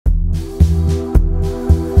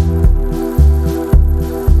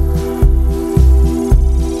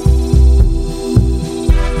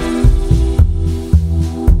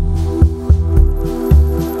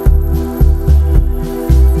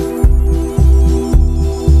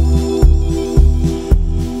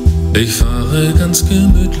Ich fahre ganz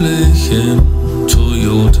gemütlich im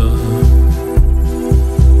Toyota.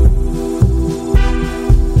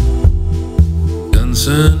 Ganz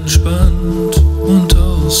entspannt und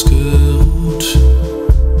ausgeruht.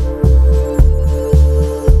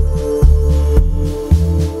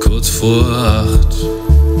 Kurz vor 8,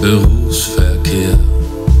 Berufsverkehr.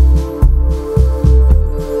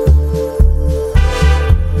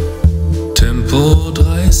 Tempo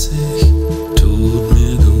 30 tut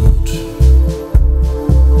mir gut.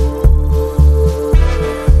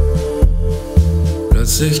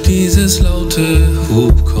 Plötzlich dieses laute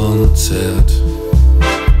Hubkonzert.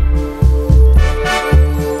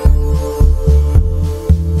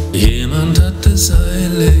 Jemand hat es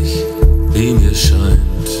eilig, wie mir scheint.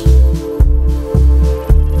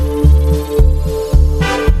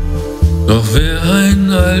 Doch wer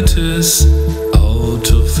ein altes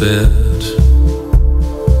Auto fährt,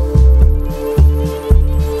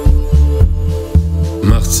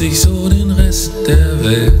 macht sich so den Rest der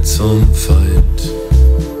Welt zum Feind.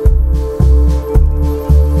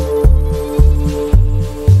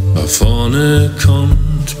 Da vorne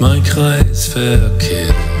kommt mein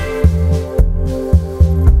Kreisverkehr.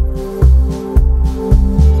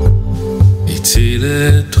 Ich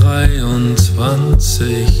zähle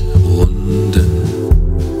 23 Runden.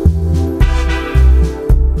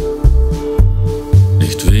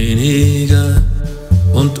 Nicht weniger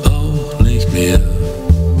und auch nicht mehr.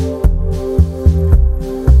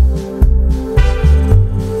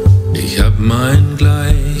 Ich hab mein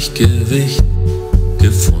Gleichgewicht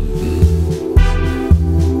gefunden.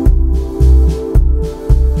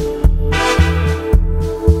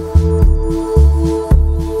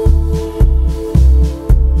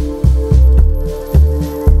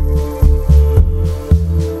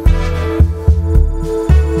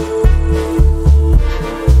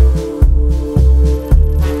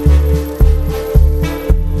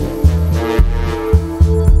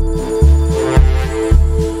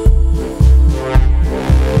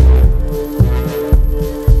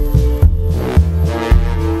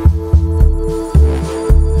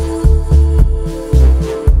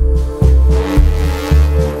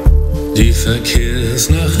 Die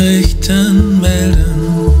Verkehrsnachrichten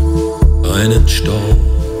melden einen Stau.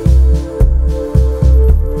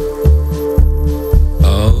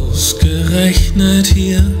 Ausgerechnet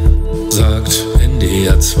hier, sagt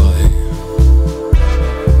NDR 2.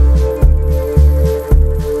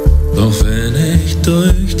 Doch wenn ich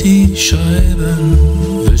durch die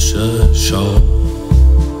Scheibenwischer schau,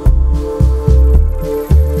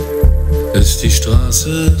 ist die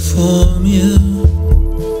Straße vor mir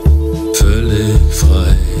völlig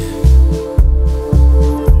frei.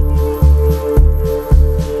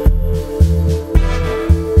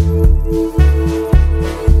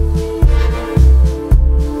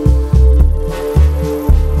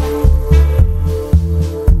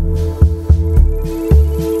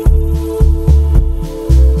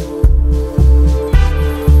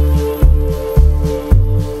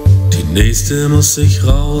 Die nächste muss ich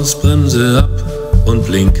raus, bremse ab und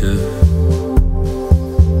blinke.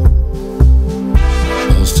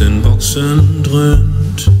 Aus den Boxen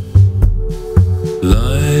dröhnt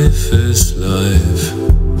Life is life.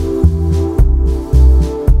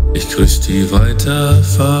 Ich grüß die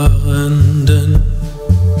Weiterfahrenden,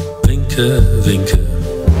 winke, winke.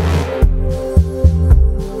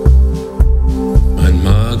 Mein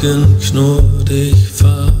Magen knurrt, ich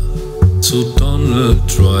fahr zu Donald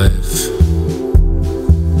Drive.